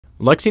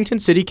Lexington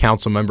City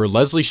Council member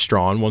Leslie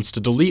Strawn wants to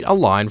delete a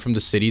line from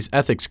the city's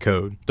ethics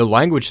code. The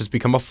language has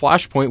become a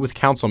flashpoint with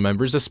council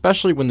members,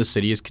 especially when the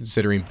city is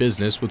considering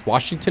business with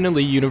Washington and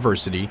Lee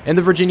University and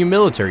the Virginia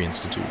Military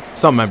Institute.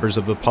 Some members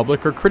of the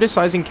public are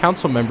criticizing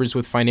council members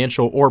with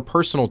financial or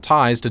personal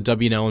ties to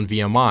W&L and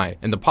VMI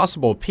and the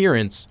possible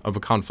appearance of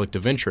a conflict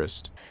of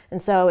interest. And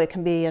so it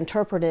can be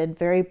interpreted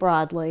very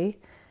broadly,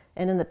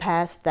 and in the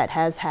past that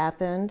has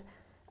happened.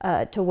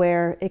 To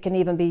where it can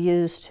even be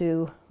used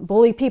to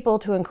bully people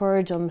to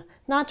encourage them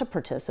not to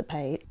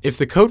participate. If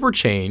the code were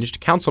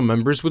changed, council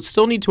members would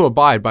still need to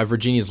abide by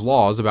Virginia's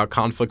laws about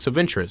conflicts of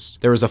interest.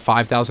 There is a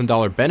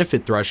 $5,000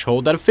 benefit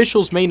threshold that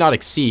officials may not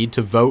exceed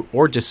to vote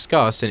or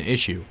discuss an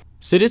issue.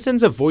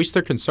 Citizens have voiced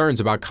their concerns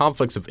about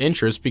conflicts of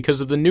interest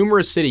because of the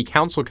numerous city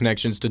council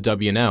connections to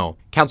W&L.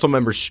 Council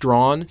members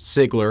Strawn,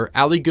 Sigler,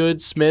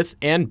 Alligood, Smith,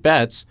 and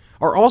Betts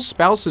are all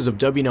spouses of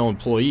W&L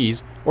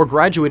employees or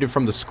graduated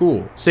from the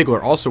school.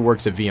 Sigler also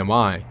works at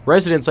VMI.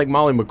 Residents like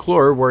Molly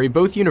McClure worry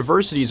both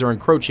universities are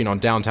encroaching on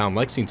downtown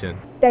Lexington.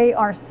 They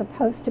are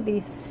supposed to be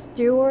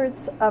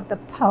stewards of the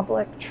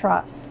public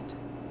trust.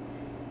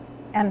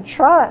 And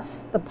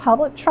trust, the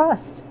public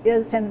trust,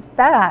 is in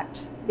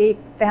fact the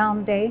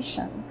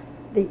foundation,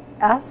 the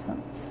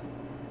essence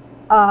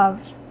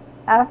of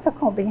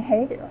ethical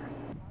behavior.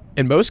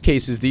 In most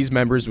cases, these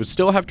members would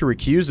still have to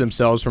recuse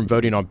themselves from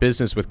voting on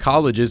business with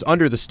colleges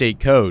under the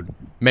state code.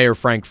 Mayor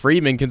Frank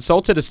Friedman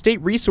consulted a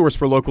state resource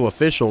for local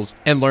officials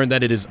and learned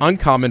that it is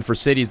uncommon for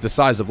cities the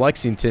size of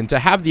Lexington to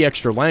have the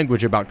extra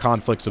language about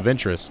conflicts of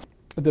interest.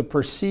 The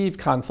perceived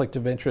conflict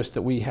of interest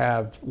that we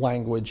have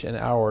language in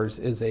ours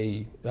is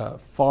a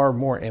far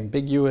more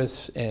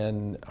ambiguous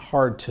and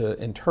hard to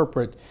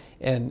interpret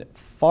and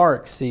far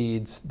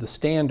exceeds the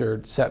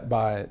standard set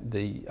by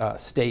the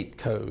state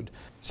code.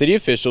 City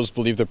officials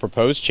believe the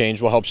proposed change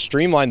will help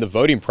streamline the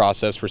voting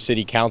process for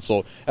City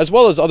Council as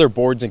well as other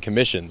boards and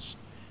commissions.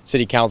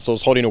 City Council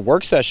is holding a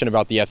work session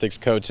about the Ethics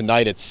Code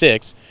tonight at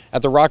 6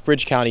 at the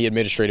Rockbridge County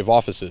Administrative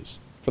Offices.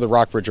 For the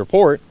Rockbridge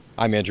Report,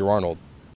 I'm Andrew Arnold.